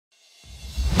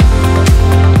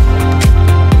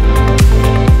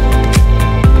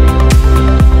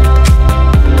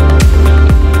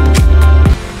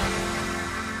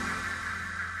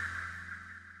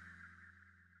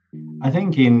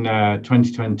think in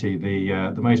 2020,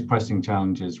 the most pressing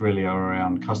challenges really are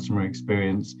around customer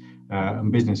experience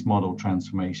and business model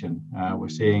transformation. We're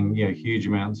seeing huge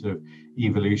amounts of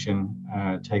evolution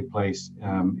take place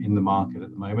in the market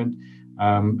at the moment.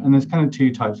 And there's kind of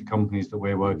two types of companies that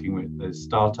we're working with. There's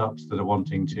startups that are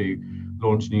wanting to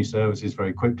launch new services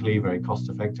very quickly, very cost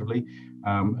effectively.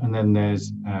 And then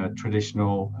there's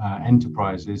traditional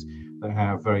enterprises that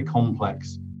have very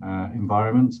complex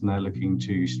environments, and they're looking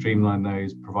to streamline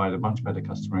those, provide a much better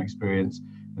customer experience,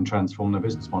 and transform their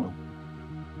business model.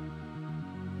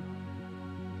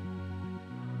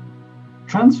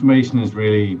 Transformation is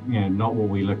really not what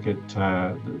we look at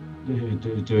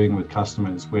doing with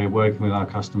customers. We're working with our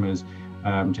customers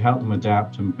to help them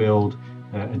adapt and build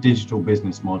a digital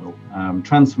business model.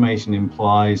 Transformation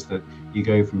implies that you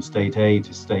go from state A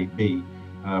to state B,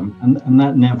 and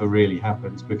that never really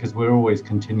happens because we're always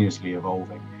continuously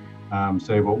evolving.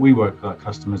 So what we work with our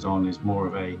customers on is more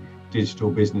of a digital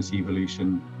business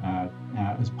evolution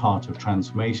as part of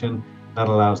transformation. That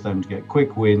allows them to get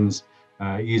quick wins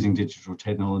using digital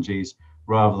technologies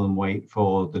rather than wait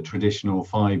for the traditional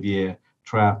 5-year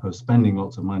trap of spending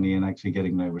lots of money and actually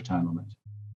getting no return on it.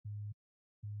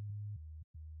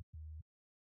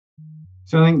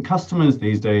 So I think customers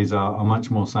these days are much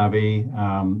more savvy.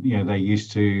 They're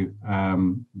used to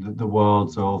the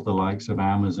worlds of the likes of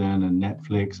Amazon and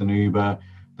Netflix and Uber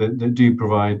that do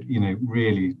provide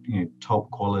really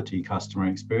top quality customer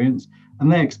experience,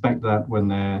 and they expect that when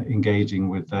they're engaging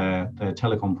with their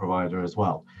telecom provider as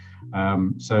well.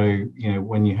 So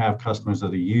when you have customers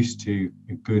that are used to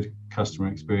a good customer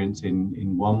experience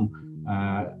in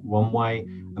one way,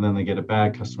 and then they get a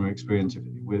bad customer experience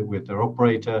with their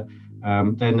operator,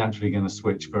 they're naturally going to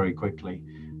switch very quickly.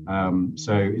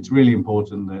 So it's really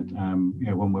important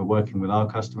that when we're working with our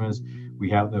customers, we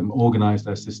help them organize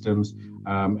their systems,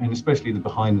 and especially the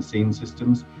behind the scenes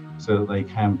systems, so that they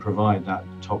can provide that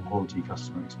top quality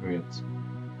customer experience.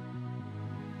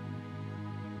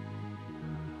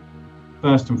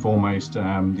 First and foremost,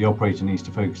 the operator needs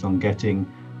to focus on getting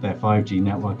their 5G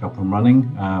network up and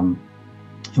running,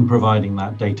 and providing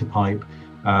that data pipe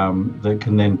that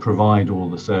can then provide all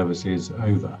the services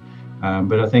over.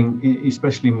 But I think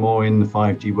especially more in the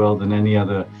 5G world than any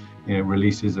other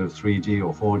releases of 3G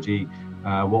or 4G,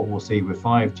 what we'll see with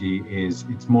 5G is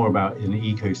it's more about an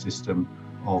ecosystem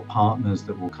of partners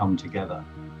that will come together,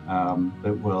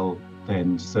 that will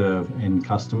then serve end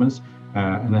customers.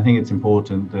 And I think it's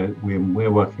important that when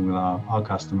we're working with our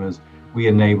customers, we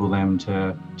enable them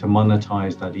to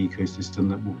monetize that ecosystem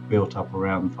that will be built up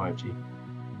around 5G.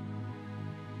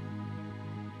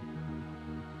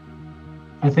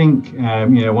 I think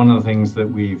one of the things that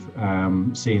we've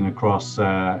seen across,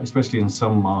 especially in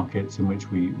some markets in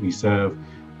which we serve,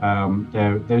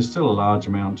 there's still a large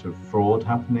amount of fraud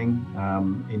happening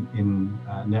in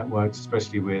networks,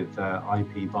 especially with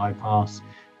IP bypass,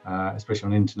 especially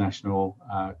on international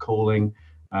calling.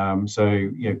 So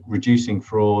reducing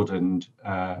fraud and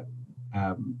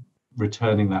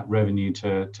returning that revenue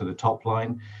to the top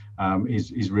line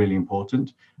is really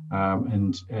important,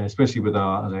 and especially with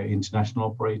our international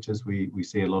operators, we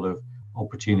see a lot of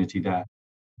opportunity there.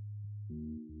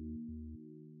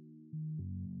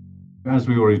 As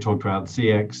we already talked about,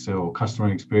 CX or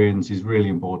customer experience is really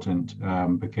important,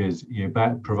 because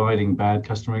providing bad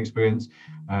customer experience,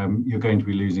 you're going to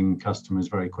be losing customers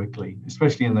very quickly,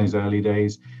 especially in those early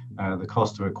days. The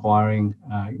cost of acquiring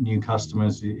new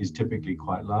customers is typically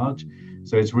quite large.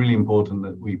 So it's really important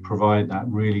that we provide that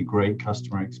really great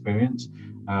customer experience,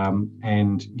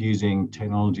 and using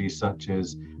technologies such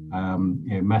as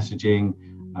messaging,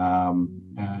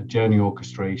 journey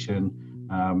orchestration,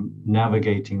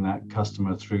 navigating that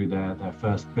customer through their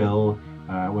first bill,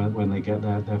 when they get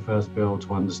their first bill,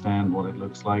 to understand what it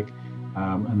looks like,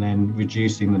 and then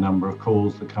reducing the number of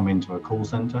calls that come into a call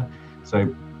center. So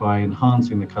by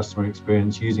enhancing the customer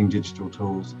experience using digital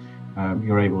tools,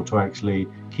 you're able to actually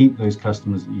keep those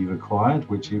customers that you've acquired,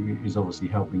 which is obviously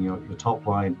helping your top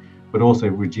line, but also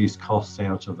reduce costs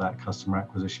out of that customer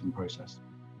acquisition process.